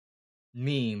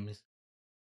Memes,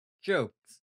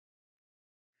 jokes,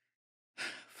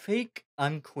 fake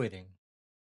I'm quitting,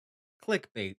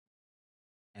 clickbait,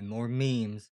 and more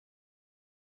memes,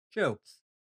 jokes,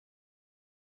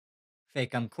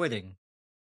 fake I'm quitting,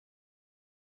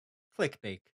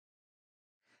 clickbait,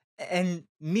 and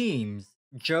memes,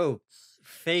 jokes,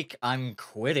 fake I'm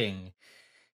quitting,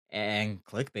 and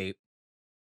clickbait,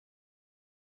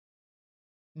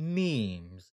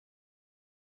 memes,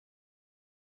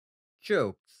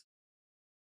 jokes,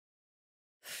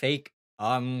 fake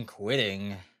I'm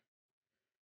quitting,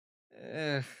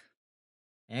 uh,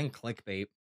 and clickbait,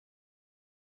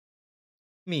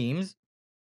 memes,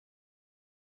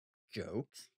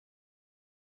 jokes,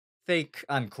 fake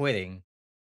I'm quitting,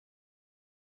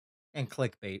 and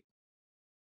clickbait,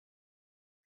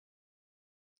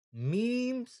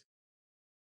 memes,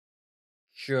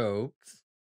 jokes,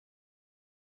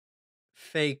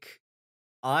 fake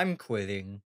I'm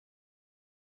quitting,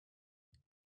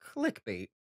 clickbait,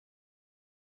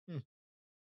 hmm,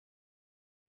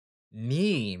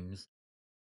 memes,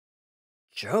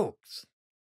 jokes,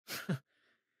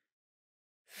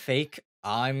 fake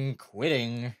I'm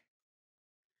quitting,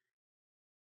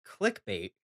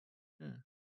 clickbait, hmm,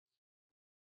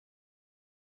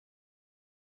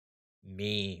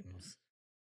 memes,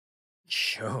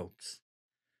 jokes,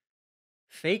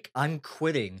 fake I'm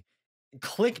quitting,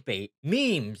 clickbait,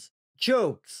 memes,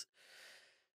 jokes,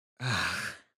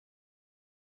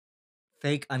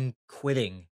 fake I'm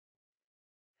quitting,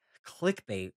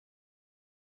 clickbait,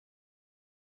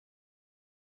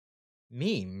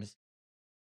 memes,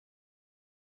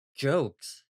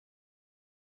 jokes,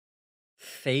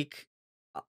 fake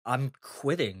I'm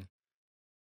quitting,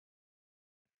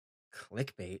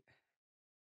 clickbait,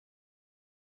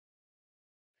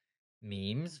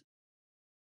 memes,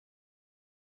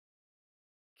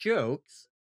 jokes,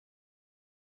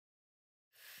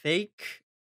 fake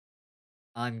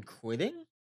I'm quitting,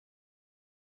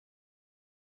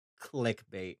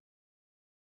 clickbait,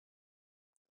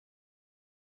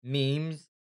 memes,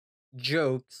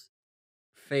 jokes,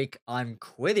 fake I'm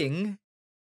quitting,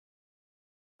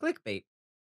 clickbait,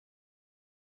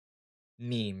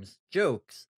 memes,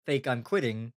 jokes, fake I'm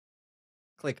quitting,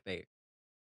 clickbait,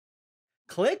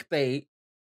 clickbait,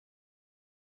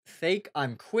 fake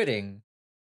I'm quitting,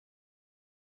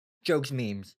 jokes,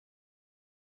 memes,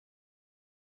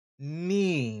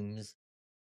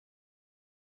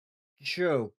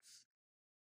 jokes,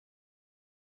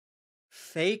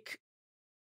 fake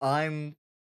I'm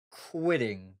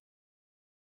quitting,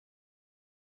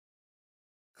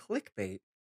 clickbait,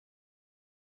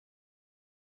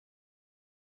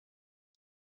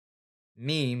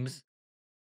 memes,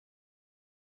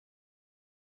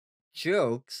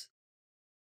 jokes,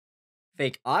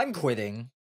 fake I'm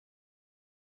quitting,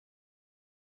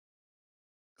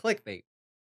 clickbait,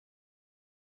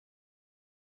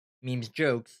 memes,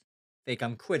 jokes, fake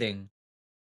I'm quitting,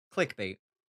 clickbait,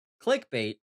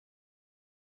 clickbait,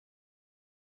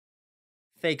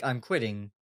 fake I'm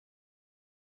quitting,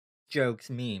 jokes,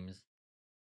 mm-hmm.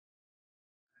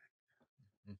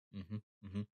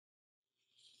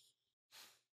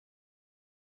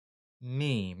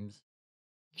 Memes,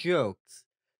 jokes,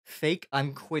 fake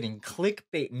I'm quitting,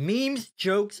 clickbait, memes,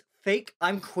 jokes, fake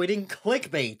I'm quitting,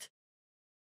 clickbait,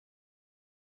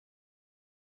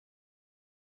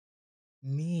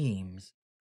 memes,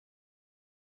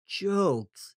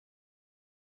 jokes,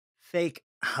 fake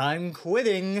I'm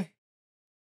quitting,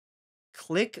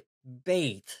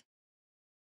 clickbait,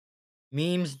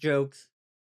 memes, jokes,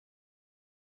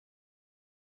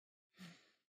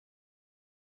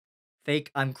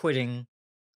 fake I'm quitting,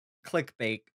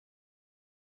 clickbait,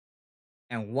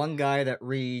 and one guy that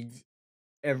reads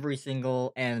every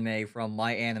single anime from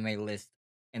my anime list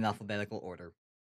in alphabetical order.